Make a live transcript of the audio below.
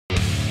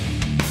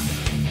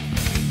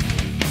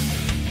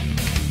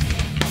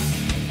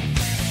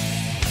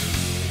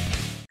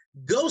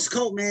Ghost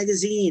Cult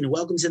Magazine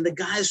welcomes in the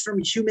guys from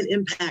Human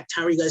Impact.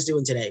 How are you guys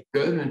doing today?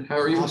 Good, man. How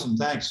are you? Awesome,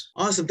 thanks.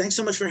 Awesome. Thanks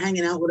so much for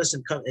hanging out with us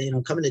and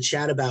coming to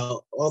chat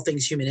about all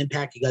things Human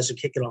Impact. You guys are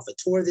kicking off a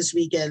tour this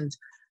weekend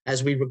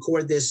as we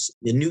record this,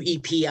 the new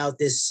EP out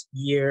this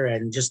year,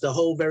 and just the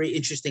whole very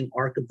interesting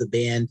arc of the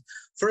band.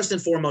 First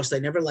and foremost, I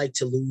never like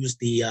to lose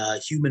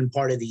the human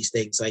part of these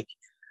things. Like,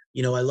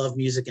 you know, I love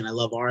music and I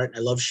love art. And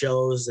I love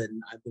shows,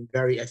 and I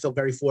feel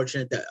very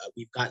fortunate that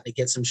we've gotten to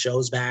get some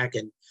shows back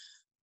and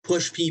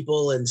push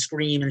people and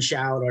scream and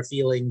shout our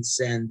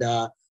feelings. And,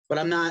 but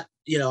I'm not,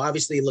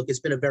 obviously, look, it's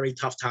been a very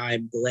tough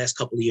time the last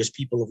couple of years.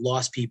 People have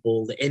lost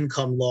people, the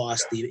income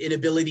lost, the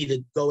inability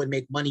to go and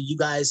make money. You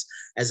guys,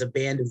 as a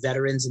band of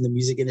veterans in the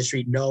music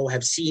industry,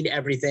 have seen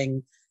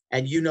everything.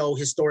 And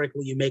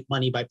historically, you make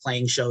money by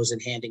playing shows and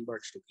handing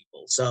merch to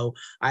people. So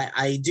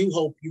I do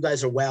hope you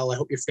guys are well. I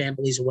hope your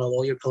families are well.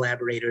 All your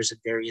collaborators and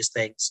various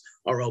things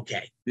are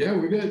okay. Yeah,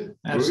 we're good.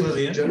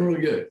 Absolutely. We're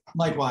generally good.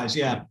 Likewise,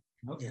 yeah.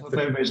 Hope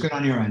everybody's good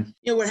on your end.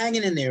 We're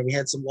hanging in there. We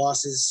had some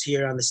losses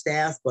here on the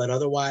staff, but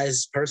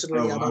otherwise,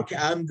 personally, I'm okay.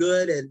 I'm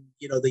good. And,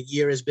 the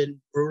year has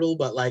been brutal,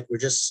 but we're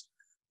just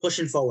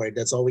pushing forward.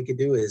 That's all we can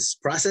do is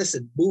process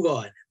and move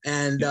on.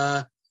 And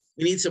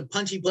we need some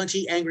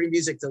punchy, angry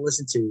music to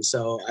listen to.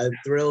 So I'm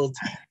thrilled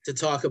to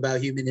talk about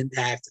Human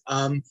Impact.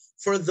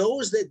 For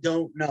those that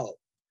don't know,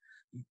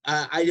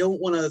 I don't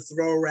want to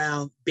throw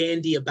around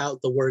bandy about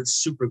the word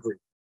supergroup.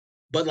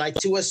 But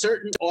to a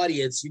certain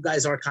audience, you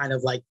guys are kind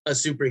of like a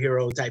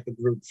superhero type of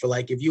group. For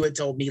if you had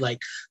told me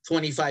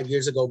 25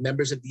 years ago,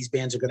 members of these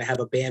bands are going to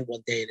have a band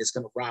one day and it's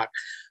going to rock,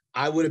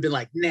 I would have been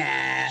like,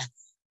 nah,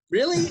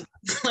 really?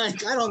 I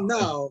don't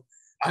know.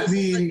 I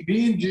mean,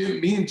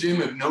 me and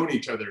Jim have known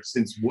each other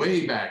since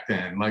way back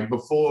then,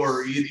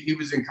 before he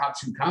was in Cop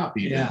Shoot Cop.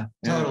 Yeah,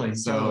 totally.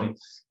 So,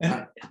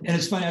 and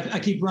it's funny. I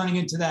keep running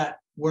into that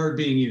word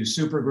being used,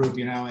 supergroup,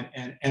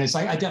 and it's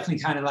I definitely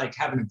kind of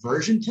have an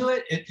aversion to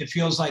it. It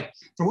feels like,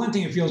 for one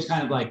thing, it feels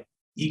kind of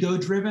ego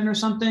driven or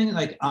something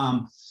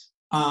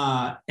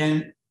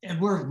and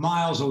we're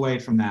miles away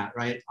from that.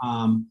 Right.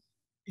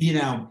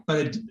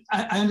 But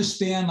I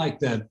understand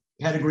the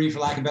pedigree, for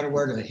lack of a better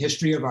word, or the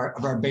history of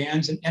our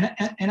bands. And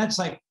it's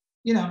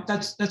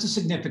that's a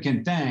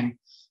significant thing.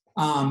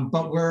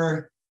 But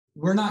we're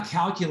not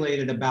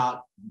calculated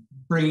about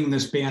bringing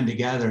this band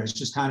together. It's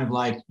just kind of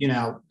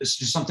it's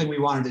just something we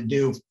wanted to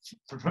do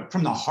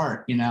from the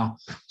heart,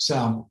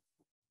 so.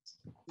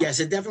 Yes,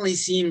 it definitely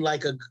seemed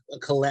like a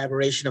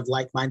collaboration of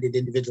like-minded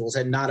individuals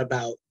and not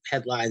about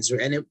headlines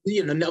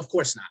no, of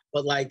course not.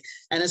 But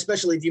and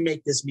especially if you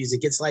make this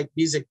music, it's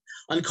music,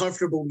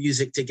 uncomfortable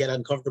music to get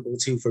uncomfortable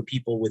to for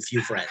people with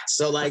few friends.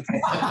 So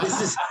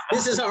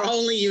this is our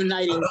only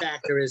uniting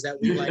factor, is that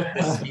we like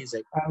this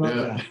music. I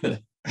love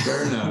that.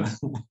 Fair enough.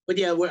 But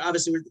yeah, we're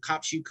the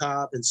Cop Shoot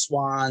Cop and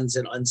Swans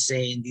and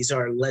Unsane. These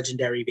are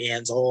legendary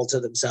bands all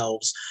to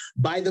themselves.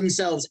 By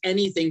themselves,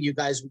 anything you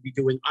guys would be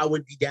doing, I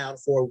would be down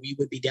for. We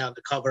would be down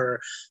to cover.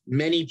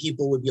 Many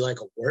people would be like,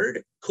 a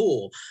word?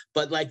 Cool.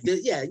 But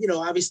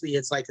obviously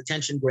it's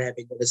attention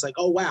grabbing, but it's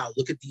oh, wow,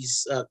 look at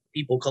these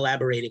people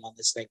collaborating on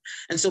this thing.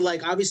 And so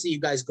obviously you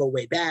guys go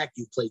way back.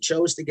 You played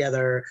shows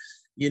together,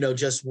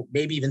 just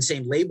maybe even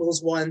same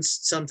labels once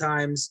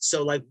sometimes.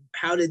 So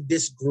how did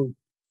this group,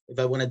 if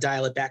I want to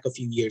dial it back a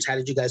few years, how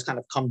did you guys kind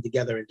of come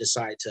together and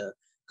decide to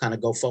kind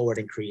of go forward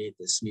and create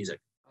this music?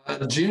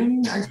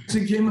 Jim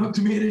actually came up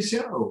to me at a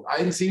show. I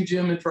hadn't seen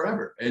Jim in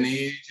forever. And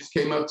he just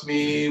came up to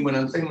me when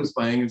Unsane was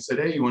playing and said,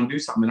 hey, you want to do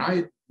something? And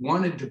I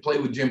wanted to play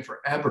with Jim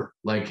forever.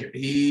 I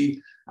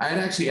had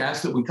actually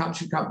asked that when Cop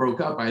Shoot Cop broke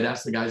up, I had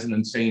asked the guys in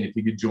Unsane if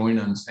he could join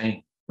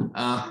Unsane.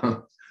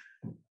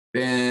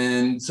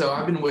 And so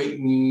I've been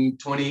waiting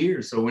 20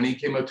 years. So when he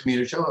came up to me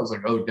at a show, I was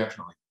like, oh,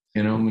 definitely.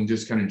 And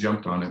just kind of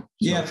jumped on it. So.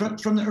 Yeah,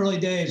 from the early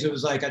days, it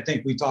was I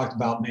think we talked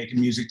about making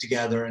music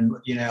together and,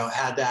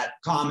 had that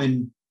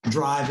common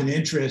drive and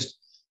interest.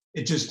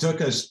 It just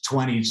took us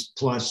 20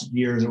 plus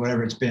years or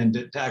whatever it's been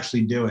to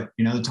actually do it.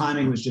 The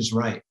timing was just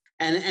right.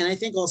 And I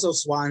think also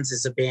Swans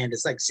is a band.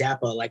 It's like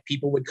Zappa.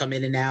 People would come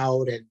in and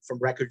out, and from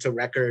record to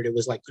record, it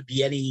was could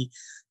be any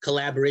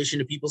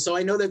collaboration of people. So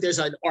I know that there's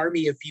an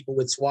army of people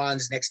with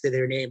Swans next to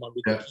their name on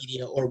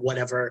Wikipedia or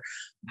whatever,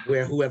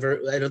 where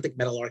whoever, I don't think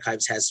Metal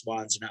Archives has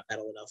Swans. They're not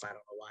metal enough. I don't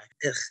know why.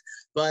 Ugh.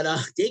 But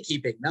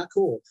gatekeeping, not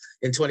cool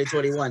in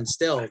 2021,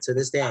 still to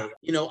this day.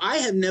 I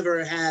have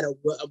never had a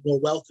more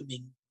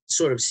welcoming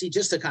sort of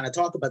just to kind of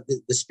talk about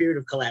the spirit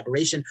of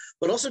collaboration,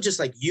 but also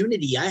just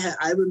unity.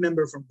 I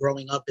remember from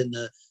growing up in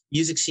the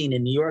music scene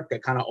in New York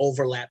that kind of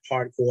overlapped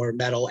hardcore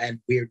metal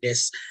and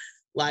weirdness.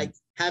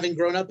 Having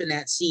grown up in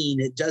that scene,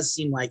 it does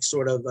seem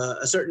sort of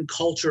a certain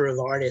culture of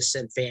artists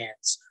and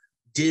fans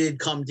did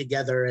come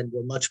together and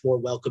were much more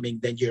welcoming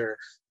than your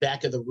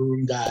back of the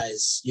room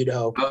guys,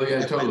 Oh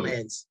yeah, totally.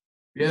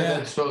 Yeah,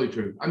 that's totally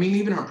true. I mean,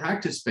 even our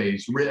practice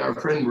space, our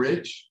friend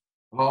Rich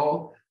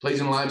Hall plays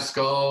in Live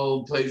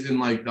Skull, plays in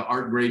the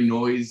Art Grade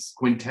Noise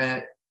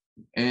Quintet,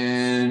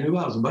 and who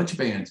else? A bunch of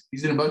bands.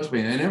 He's in a bunch of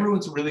bands, and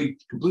everyone's really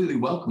completely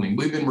welcoming.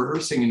 We've been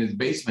rehearsing in his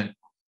basement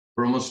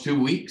for almost 2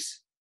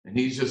 weeks, And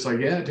he's just like,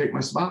 yeah, take my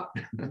spot.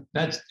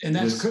 That's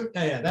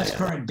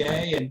current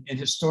day. And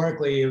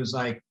historically, it was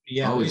like,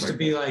 yeah, it used to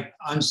be like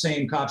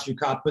Unsane Cops You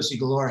Cop Pussy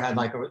Galore had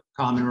like a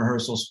common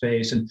rehearsal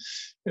space. And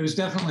it was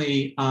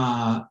definitely,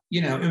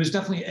 it was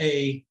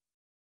definitely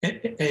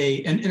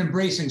an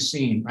embracing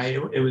scene, right?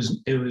 It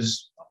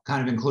was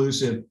kind of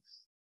inclusive.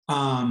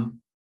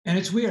 And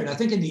it's weird. I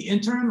think in the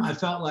interim, I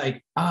felt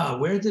like,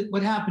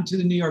 what happened to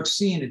the New York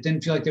scene? It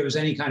didn't feel like there was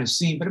any kind of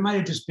scene, but it might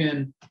have just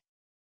been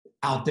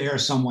out there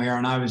somewhere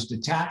and I was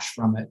detached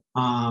from it.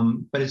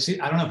 But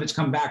I don't know if it's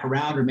come back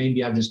around or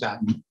maybe I've just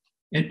gotten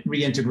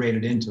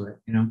reintegrated into it,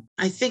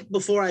 I think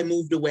before I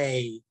moved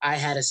away, I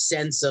had a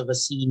sense of a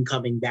scene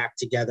coming back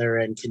together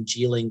and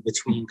congealing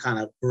between kind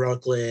of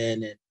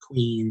Brooklyn and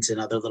Queens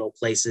and other little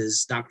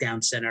places,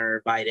 Knockdown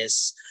Center,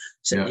 Vitus,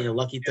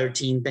 Lucky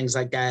 13, things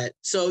like that.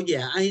 So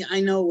yeah,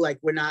 I know like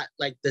we're not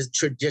like the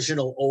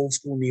traditional old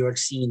school New York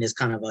scene is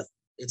kind of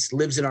it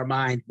lives in our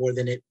mind more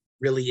than it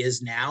really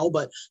is now,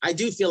 but I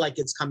do feel like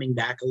it's coming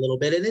back a little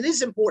bit, and it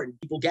is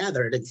important. People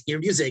gather to hear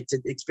music,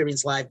 to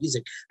experience live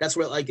music. That's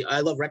where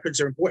I love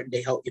records are important.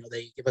 They help,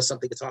 they give us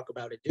something to talk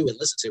about and do and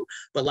listen to.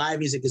 But live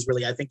music is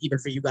really, I think even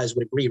for you guys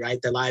would agree,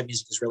 right? That live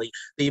music is really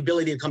the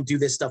ability to come do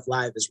this stuff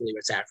live is really where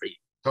it's at for you.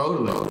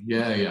 Totally,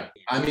 yeah.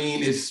 I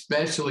mean,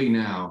 especially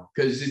now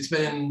because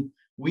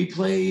we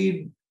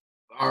played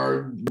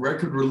our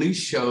record release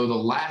show the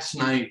last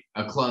night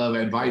a club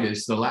at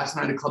Vitus. The last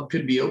night a club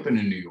could be open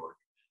in New York.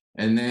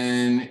 And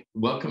then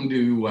welcome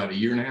to a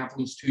year and a half,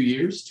 almost 2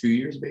 years,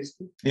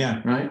 basically. Yeah.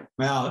 Right.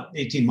 Well,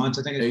 18 months,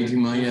 I think. 18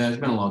 months. Yeah. It's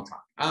been a long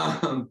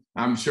time.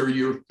 I'm sure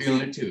you're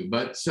feeling it too.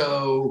 But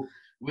so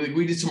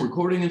we did some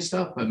recording and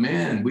stuff, but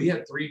man, we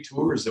had 3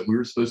 tours that we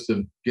were supposed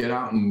to get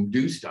out and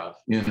do stuff,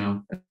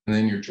 and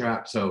then you're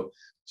trapped. So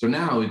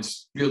now it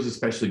feels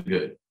especially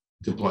good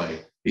to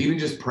play, even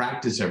just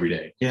practice every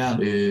day. Yeah.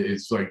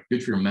 It's like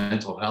good for your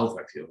mental health.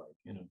 I feel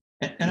like,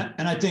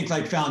 And I think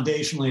like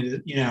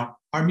foundationally,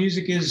 our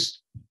music is,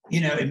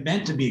 it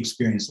meant to be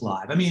experienced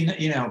live. I mean,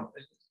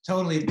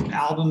 totally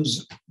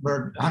albums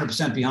were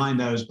 100% behind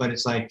those, but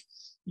it's like,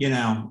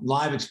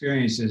 live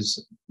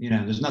experiences,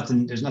 there's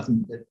nothing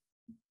that,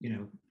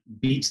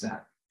 beats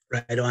that.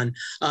 Right on.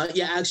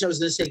 Actually, I was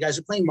going to say, guys,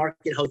 we're playing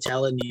Market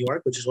Hotel in New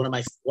York, which is one of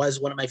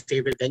my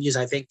favorite venues.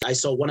 I think I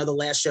saw one of the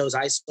last shows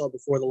I saw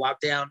before the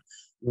lockdown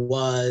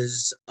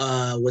was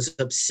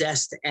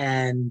Obsessed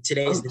and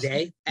Today's the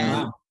Day.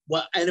 And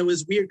and it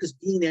was weird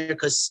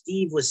because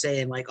Steve was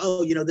saying like,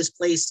 oh, this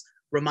place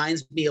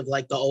reminds me of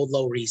like the old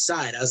Lower East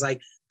Side. I was like,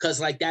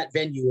 because like that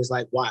venue is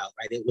like wild,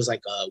 right? It was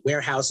like a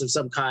warehouse of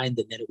some kind,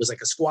 and then it was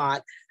like a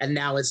squat, and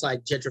now it's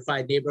like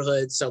gentrified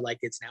neighborhood. So like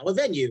it's now a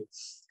venue,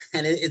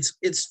 and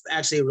it's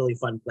actually a really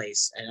fun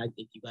place, and I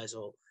think you guys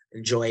will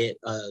enjoy it.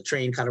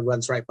 Train kind of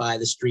runs right by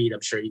the street.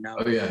 I'm sure you know.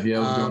 Oh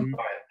yeah.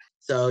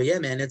 So yeah,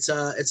 man, it's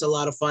a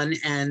lot of fun,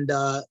 and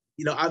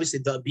obviously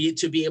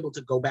to be able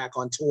to go back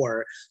on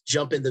tour,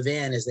 jump in the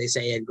van, as they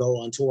say, and go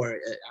on tour.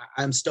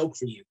 I'm stoked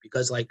for you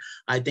because like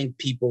I think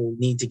people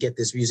need to get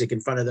this music in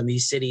front of them.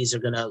 These cities are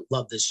gonna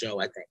love this show,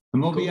 I think.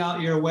 And we'll be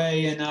out your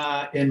way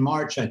in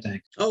March, I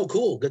think. Oh,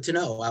 cool. Good to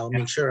know. I'll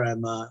make sure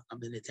I'm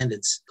in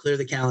attendance. Clear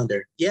the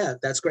calendar. Yeah,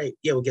 that's great.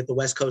 Yeah, we'll get the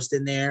West Coast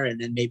in there, and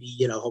then maybe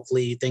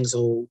hopefully things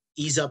will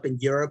ease up in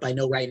Europe. I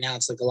know right now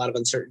it's like a lot of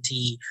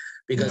uncertainty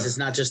because it's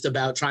not just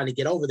about trying to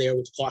get over there,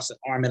 which costs an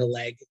arm and a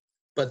leg,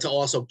 but to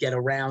also get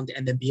around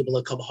and then be able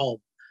to come home.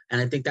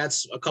 And I think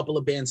that's a couple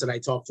of bands that I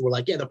talked to were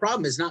like, yeah, the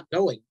problem is not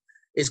going,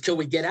 is can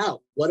we get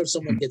out? What if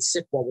someone gets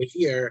sick while we're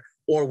here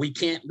or we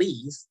can't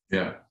leave?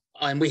 Yeah.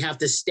 And we have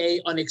to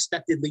stay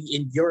unexpectedly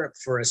in Europe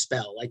for a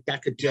spell. Like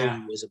that could kill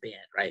you as a band,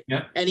 right?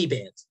 Yeah. Any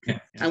band. Yeah.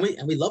 And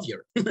we love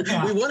Europe.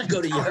 Yeah. We want to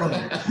go to Europe.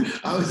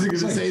 I was going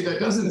to say that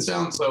doesn't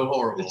sound so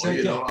horrible.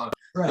 Right. No.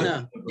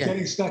 Yeah.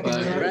 Getting stuck in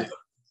Europe. Right.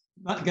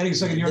 Not getting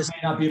stuck in Europe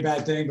may not be a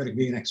bad thing, but it can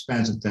be an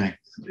expensive thing.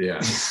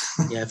 Yeah.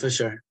 Yeah, for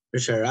sure.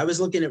 I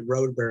was looking at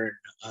Roadburn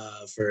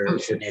for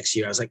next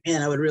year. I was like,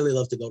 man, I would really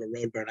love to go to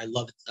Roadburn. I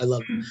love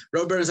it.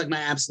 Roadburn is like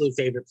my absolute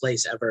favorite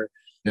place ever.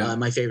 Yeah.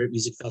 My favorite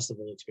music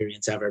festival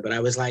experience ever. But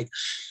I was like,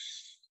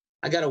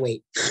 I gotta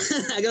wait.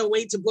 I gotta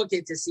wait to book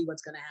it to see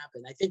what's gonna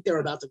happen. I think they're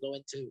about to go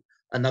into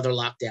another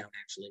lockdown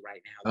actually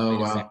right now. That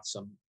might affect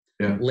some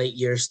late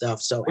year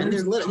stuff. So and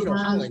there's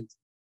Holland.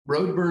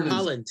 Roadburn is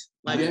Holland.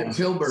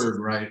 Tilburg,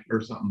 right?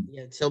 Or something.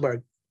 Yeah,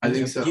 Tilburg. I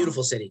think so.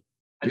 Beautiful city.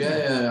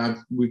 Yeah.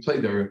 We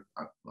played there,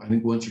 I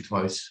think once or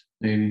twice,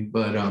 maybe.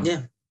 But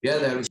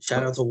that was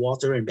shout out to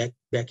Walter and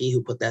Becky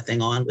who put that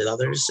thing on with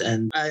others.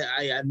 And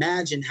I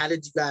imagine, how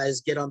did you guys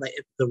get on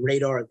the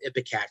radar of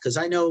Ipecac? Because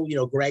I know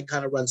Greg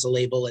kind of runs the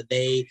label, and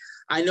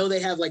I know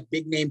they have like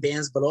big name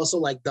bands, but also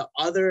like the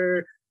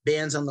other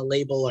bands on the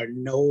label are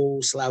no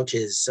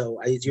slouches. So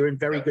you're in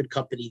very good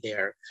company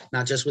there,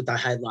 not just with the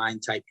headline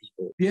type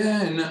people.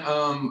 Yeah, and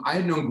I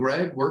had known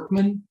Greg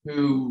Workman,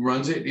 who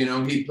runs it.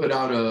 He put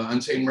out a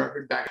Unsane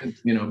record back,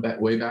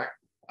 way back.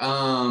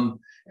 And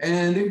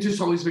they've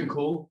just always been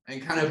cool and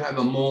kind of have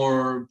a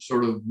more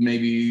sort of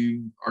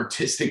maybe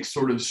artistic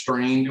sort of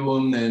strain to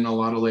them than a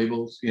lot of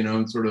labels,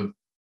 and sort of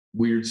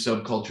weird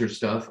subculture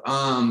stuff.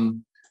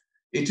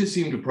 It just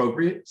seemed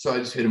appropriate. So I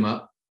just hit him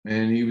up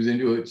and he was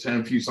into it, sent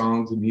a few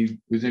songs and he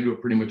was into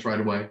it pretty much right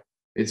away.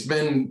 It's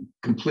been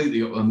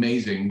completely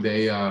amazing.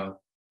 They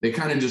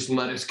kind of just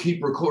let us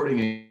keep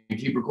recording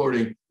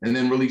and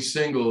then release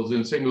singles,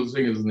 and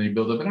they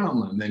build up an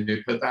album and then they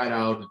put that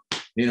out.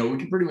 We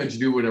can pretty much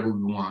do whatever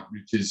we want,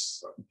 which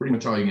is pretty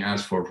much all you can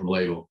ask for from a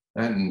label.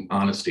 That and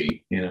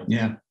honesty,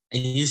 Yeah.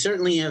 And you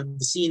certainly have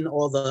seen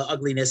all the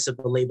ugliness of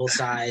the label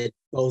side,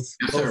 both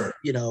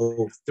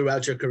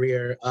throughout your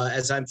career.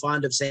 As I'm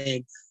fond of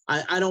saying,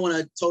 I don't want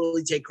to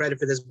totally take credit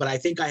for this, but I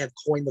think I have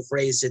coined the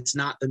phrase, it's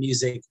not the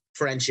music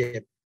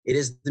friendship, it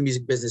is the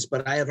music business.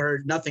 But I have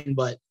heard nothing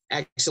but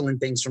excellent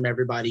things from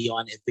everybody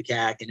on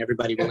Ithacac and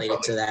everybody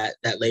related to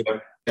that label.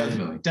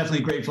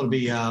 Definitely grateful to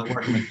be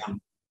working with them.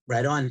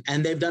 Right on.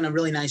 And they've done a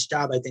really nice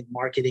job, I think,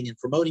 marketing and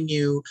promoting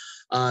you,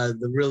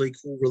 the really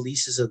cool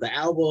releases of the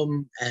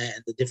album and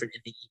the different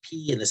in the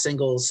EP and the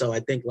singles. So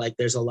I think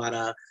there's a lot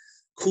of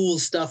cool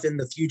stuff in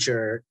the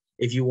future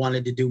if you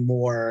wanted to do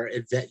more,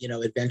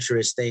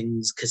 adventurous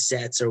things,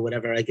 cassettes or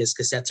whatever. I guess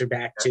cassettes are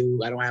back too.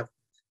 I don't have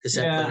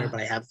cassette player,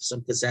 but I have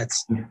some cassettes.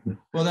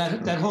 Well,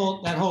 that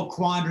whole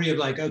quandary of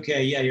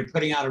okay, yeah, you're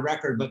putting out a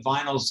record, but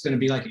vinyl's going to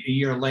be a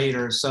year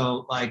later.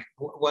 So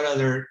what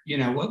other,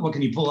 what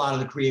can you pull out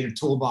of the creative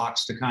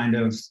toolbox to kind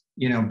of,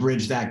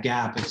 bridge that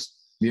gap?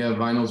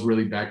 Vinyl's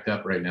really backed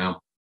up right now.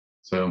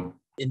 So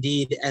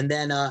indeed. And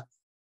then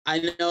I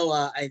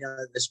know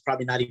this is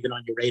probably not even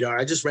on your radar.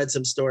 I just read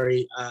some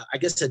story. I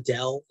guess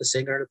Adele,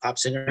 the pop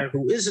singer,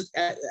 who is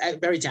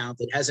very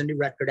talented, has a new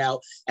record out,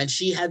 and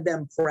she had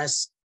them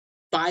press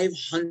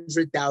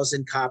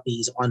 500,000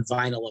 copies on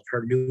vinyl of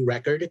her new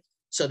record.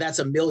 So that's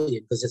 1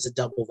 million because it's a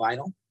double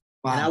vinyl.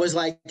 Wow. And I was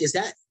like,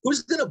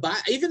 who's going to buy?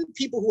 Even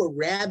people who are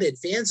rabid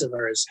fans of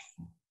hers,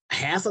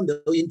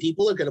 500,000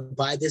 people are going to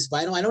buy this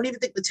vinyl. I don't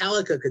even think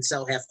Metallica could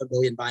sell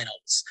 500,000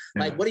 vinyls.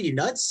 Yeah. What are you,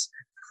 nuts?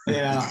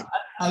 Yeah.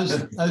 I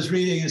was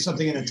reading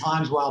something in the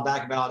Times a while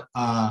back about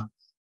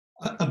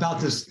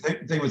this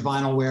thing with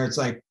vinyl where it's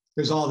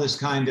there's all this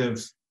kind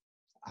of,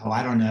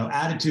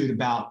 attitude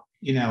about,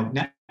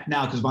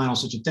 now because vinyl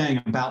is such a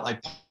thing, about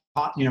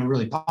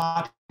really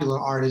popular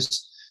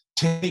artists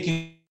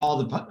taking all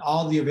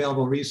the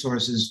available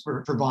resources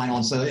for vinyl.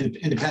 And so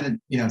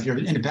independent, if you're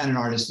an independent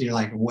artist, you're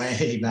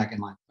way back in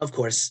line. Of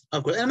course.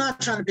 And I'm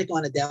not trying to pick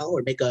on Adele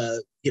or make a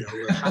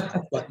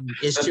hot button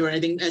issue or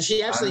anything. And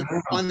she actually,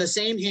 on the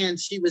same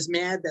hand, she was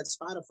mad that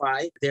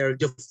Spotify, their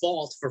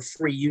default for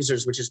free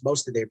users, which is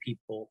most of their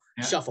people,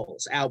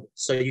 shuffles albums.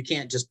 So you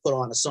can't just put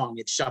on a song,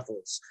 it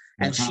shuffles.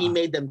 And she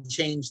made them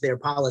change their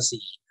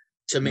policy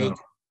to make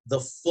the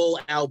full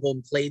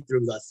album played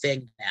through the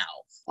thing now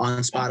on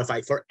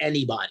Spotify for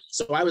anybody.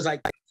 So I was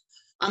like,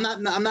 I'm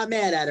not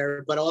mad at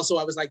her, but also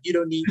I was like, you did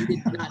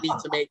not need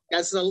to make,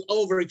 that's an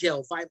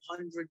overkill.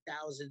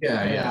 500,000.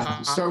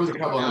 Yeah. Start with a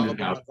couple hundred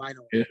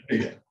vinyl.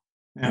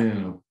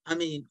 Yeah. I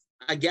mean,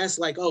 I guess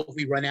if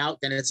we run out,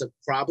 then it's a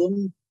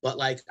problem. But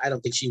I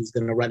don't think she was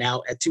going to run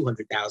out at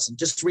 200,000.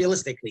 Just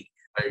realistically,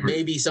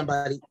 maybe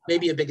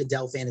a big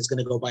Adele fan is going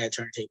to go buy a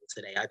turntable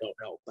today. I don't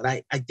know, but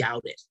I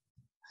doubt it.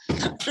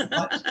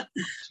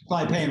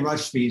 Probably paying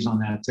rush fees on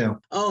that too.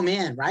 Oh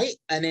man, right?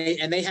 And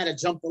they had to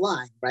jump the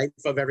line, right,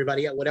 from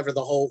everybody,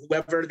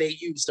 whoever they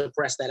used to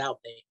press that out.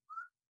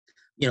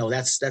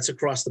 That's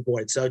across the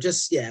board. So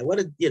just I'm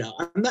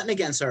nothing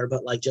against her,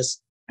 but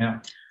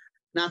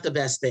not the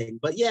best thing.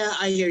 But yeah,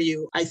 I hear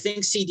you. I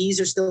think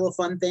CDs are still a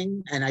fun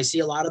thing, and I see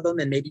a lot of them,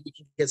 and maybe we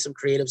can get some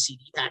creative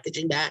CD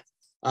packaging back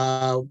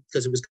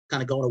because it was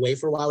kind of going away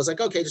for a while. I was like,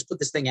 okay, just put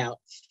this thing out.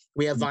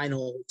 We have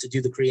vinyl to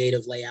do the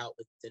creative layout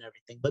with and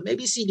everything, but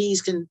maybe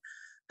CDs can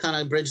kind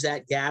of bridge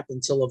that gap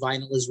until a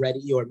vinyl is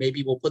ready, or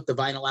maybe we'll put the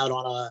vinyl out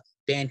on a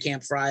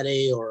Bandcamp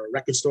Friday or a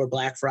record store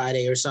Black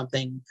Friday or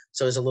something.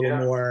 So it's a little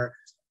more,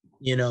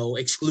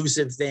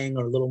 exclusive thing,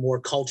 or a little more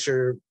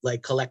culture,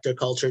 collector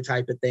culture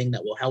type of thing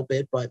that will help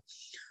it. But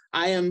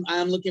I'm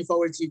looking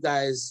forward to you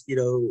guys,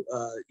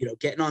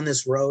 getting on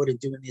this road and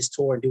doing this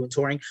tour and doing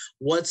touring.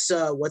 What's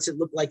it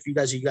look like for you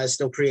guys? Are you guys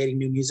still creating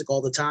new music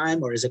all the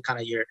time, or is it kind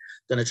of you're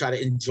going to try to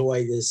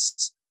enjoy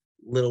this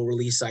little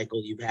release cycle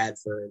you've had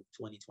for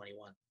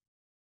 2021?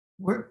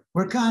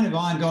 We're kind of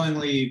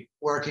ongoingly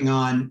working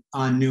on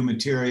new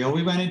material.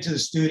 We went into the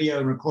studio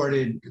and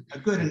recorded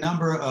a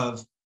number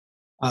of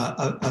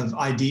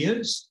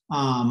ideas,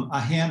 a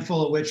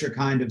handful of which are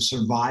kind of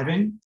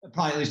surviving,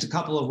 probably at least a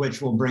couple of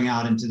which we'll bring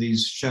out into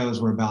these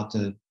shows we're about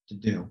to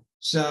do.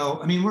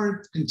 So,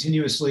 we're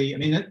continuously,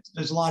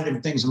 there's a lot of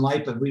different things in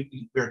life, but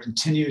we're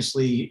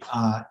continuously,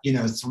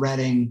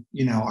 threading,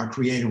 our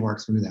creative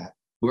work through that.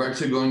 We're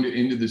actually going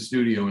into the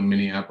studio in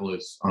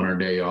Minneapolis on our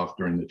day off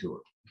during the tour.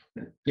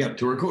 Yep.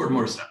 To record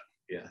more stuff.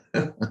 Yeah.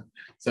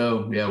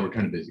 So, we're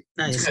kind of busy.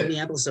 Nice.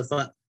 Minneapolis is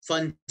a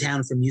fun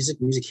town for music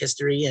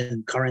history,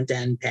 and current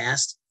and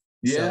past.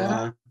 Yeah.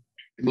 So,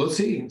 we'll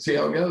see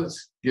how it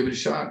goes. Give it a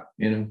shot,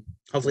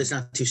 Hopefully it's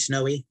not too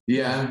snowy.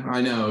 Yeah,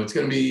 I know. It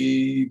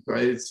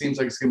seems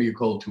like it's going to be a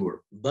cold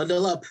tour.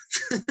 Bundle up.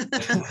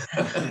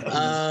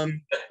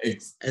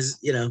 As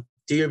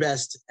Do your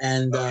best.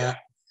 And yeah.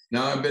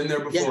 No, I've been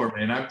there before,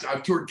 man.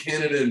 I've toured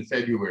Canada in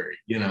February.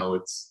 You know,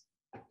 it's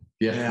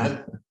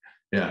yeah,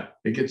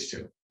 it gets to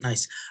it.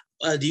 Nice.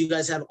 Do you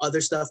guys have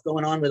other stuff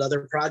going on with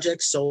other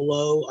projects,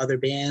 solo, other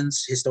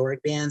bands,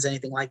 historic bands,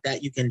 anything like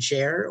that you can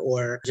share,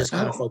 or just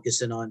kind of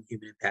focusing on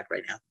Human Impact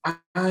right now?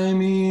 I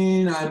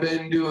mean, I've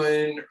been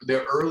doing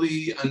the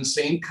early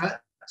Unsane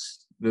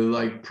cuts, the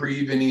like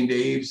pre-Vinny and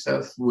Dave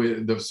stuff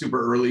with the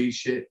super early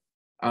shit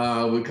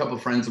with a couple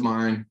of friends of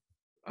mine.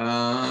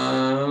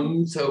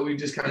 So we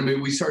just kind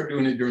of we started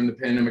doing it during the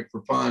pandemic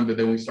for fun, but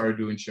then we started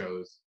doing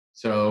shows.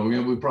 So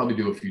we'll probably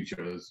do a few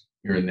shows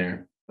here and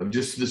there of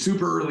just the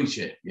super early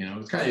shit. You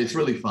know, it's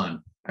really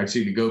fun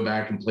actually to go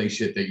back and play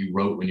shit that you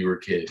wrote when you were a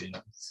kid. You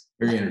know, it's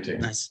very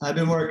entertaining. Nice. I've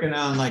been working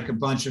on like a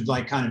bunch of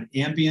like kind of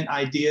ambient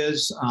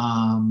ideas,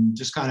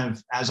 just kind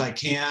of as I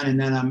can, and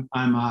then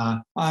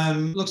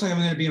I'm looks like I'm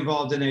going to be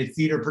involved in a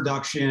theater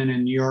production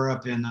in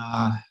Europe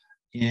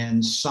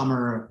in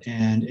summer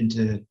and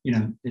into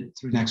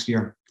through next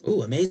year.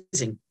 Oh,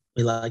 amazing.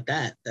 We like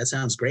that. That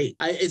sounds great.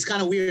 It's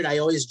kind of weird. I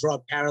always draw a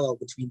parallel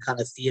between kind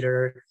of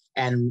theater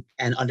and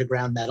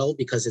underground metal,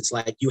 because it's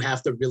like you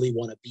have to really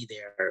want to be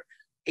there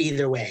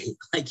either way.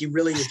 Like you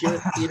really, if you're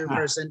a theater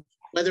person,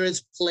 whether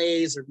it's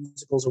plays or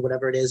musicals or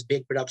whatever it is,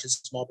 big production,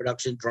 small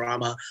production,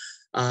 drama,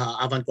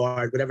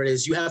 avant-garde, whatever it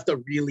is, you have to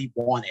really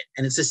want it.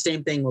 And it's the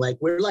same thing. Like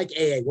we're like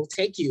AA, we'll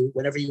take you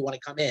whenever you want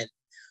to come in.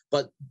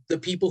 But the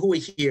people who are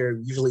here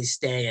usually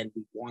stay and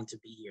we want to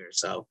be here.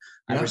 So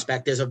I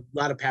respect, there's a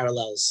lot of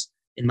parallels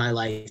in my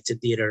life to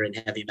theater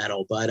and heavy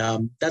metal, but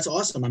that's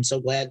awesome. I'm so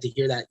glad to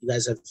hear that you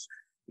guys have,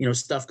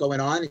 stuff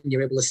going on and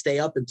you're able to stay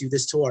up and do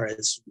this tour.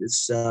 It's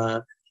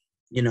not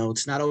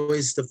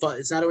always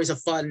it's not always a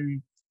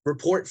fun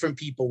report from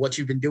people, what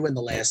you've been doing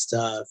the last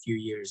few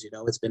years.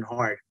 It's been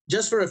hard.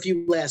 Just for a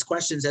few last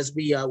questions as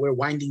we're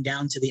winding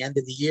down to the end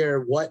of the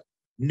year, what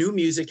new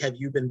music have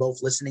you been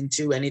both listening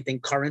to? Anything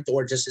current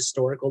or just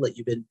historical that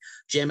you've been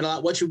jamming a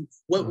lot? What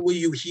will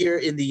you hear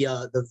in the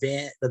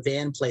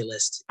van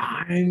playlist?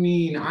 I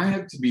mean, I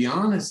have to be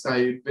honest.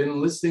 I've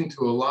been listening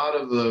to a lot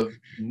of the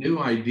new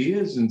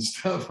ideas and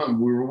stuff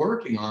we were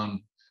working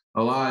on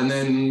a lot, and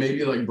then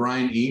maybe like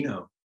Brian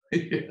Eno.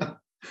 Yeah.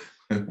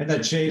 And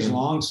that Chase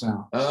Long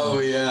sound. Oh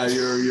yeah,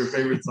 your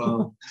favorite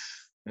song.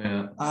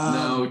 Yeah.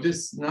 No,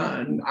 just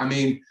not. I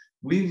mean,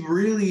 we've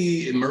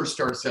really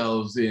immersed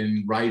ourselves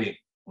in writing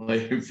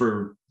like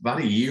for about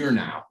a year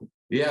now.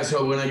 Yeah,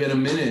 so when I get a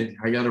minute,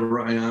 I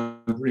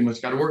pretty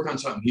much got to work on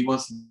something. He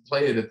wants to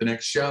play it at the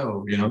next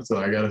show, so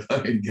I got to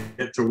fucking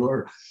get to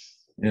work.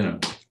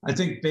 I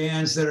think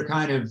bands that are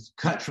kind of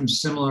cut from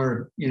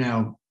similar,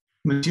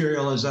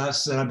 material as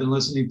us that I've been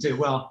listening to.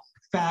 Well,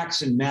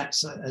 Fax and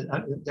Mets,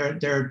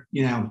 they're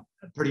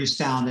pretty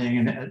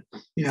astounding, and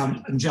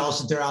I'm jealous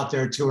that they're out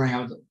there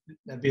touring.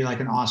 That'd be like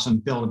an awesome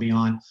bill to be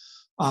on.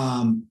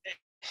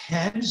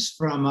 Heads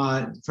from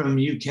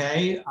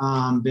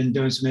UK, been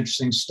doing some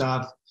interesting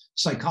stuff.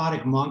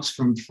 Psychotic Monks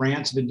from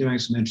France have been doing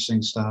some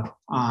interesting stuff.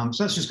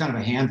 So that's just kind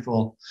of a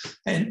handful.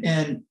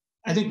 And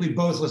I think we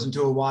both listen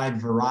to a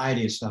wide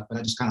variety of stuff, but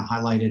I just kind of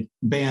highlighted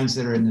bands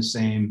that are in the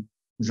same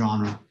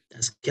genre.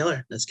 That's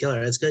killer. That's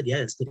good. Yeah,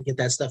 it's good to get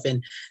that stuff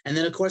in. And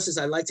then, of course, as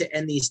I like to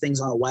end these things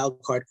on a wild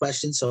card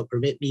question, so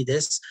permit me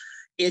this.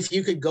 If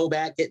you could go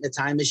back, get in the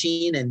time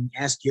machine and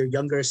ask your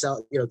younger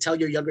self, tell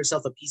your younger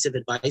self a piece of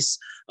advice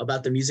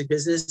about the music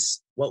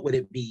business, what would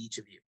it be, each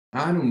of you?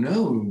 I don't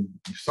know.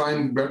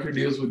 Sign record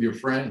deals with your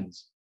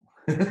friends,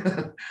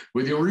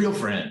 with your real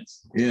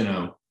friends, but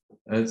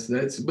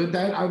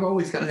that I've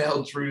always kind of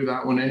held true to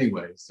that one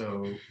anyway.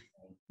 So,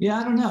 yeah,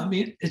 I don't know. I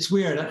mean, it's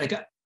weird.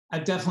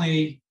 I've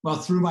definitely,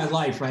 through my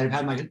life, right, I've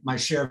had my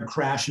share of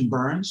crash and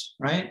burns,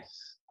 right?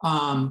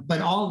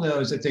 But all of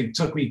those, I think,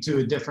 took me to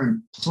a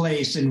different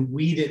place and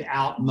weeded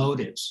out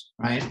motives,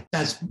 right?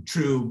 That's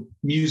true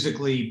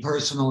musically,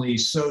 personally,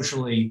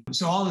 socially.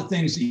 So all the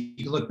things that you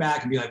can look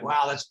back and be like,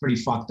 wow, that's pretty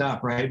fucked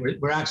up, right?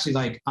 We're actually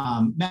like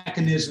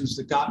mechanisms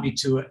that got me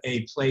to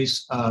a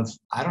place of,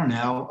 I don't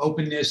know,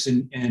 openness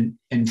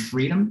and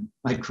freedom,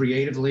 like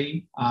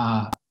creatively,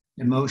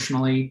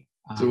 emotionally.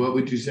 So what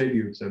would you say to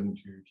your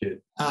 17-year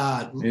kid?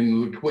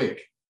 And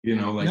quick.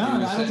 No,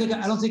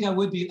 I don't think I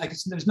would be like.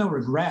 There's no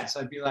regrets.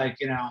 I'd be like,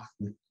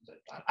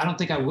 I don't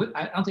think I would.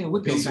 I don't think I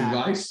would go back. Piece of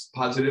advice,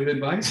 positive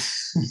advice.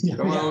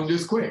 Come on,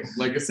 just quick,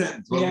 like a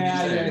sentence. What would you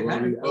say?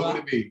 What would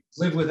it be?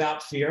 Live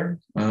without fear.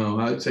 Oh,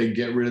 I'd say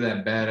get rid of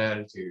that bad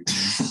attitude.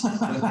 That's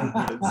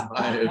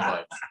my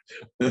advice.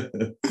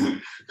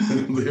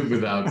 Live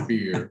without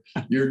fear.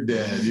 You're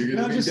dead. You're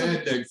gonna be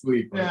dead next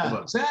week. Yeah,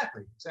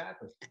 exactly.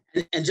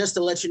 And just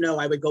to let you know,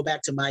 I would go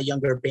back to my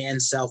younger band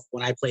self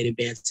when I played in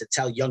bands to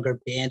tell younger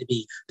band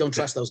me, don't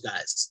trust those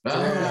guys. Oh,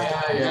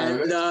 yeah.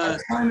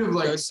 That's kind of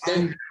like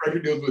signing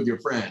record deals with your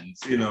friends.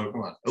 Come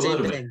on.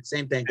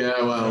 Same thing.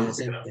 Yeah, well,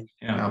 same thing.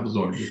 Apples,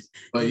 oranges.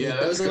 But yeah,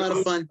 that was a lot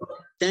of fun.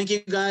 Thank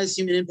you guys,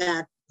 Human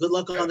Impact. Good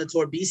luck on the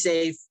tour. Be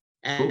safe.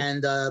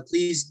 And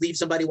please leave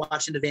somebody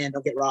watching the van.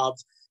 Don't get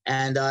robbed.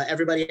 And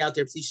everybody out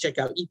there, please check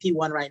out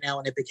EP1 right now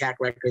on Ipecac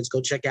Records.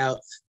 Go check out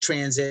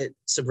Transit,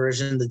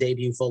 Subversion, the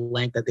debut full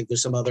length. I think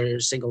there's some other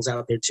singles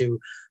out there too.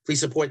 Please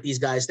support these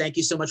guys. Thank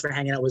you so much for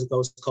hanging out with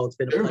Ghost Cult. It's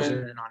been a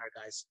pleasure and an honor,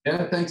 guys.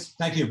 Yeah, thanks.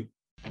 Thank you.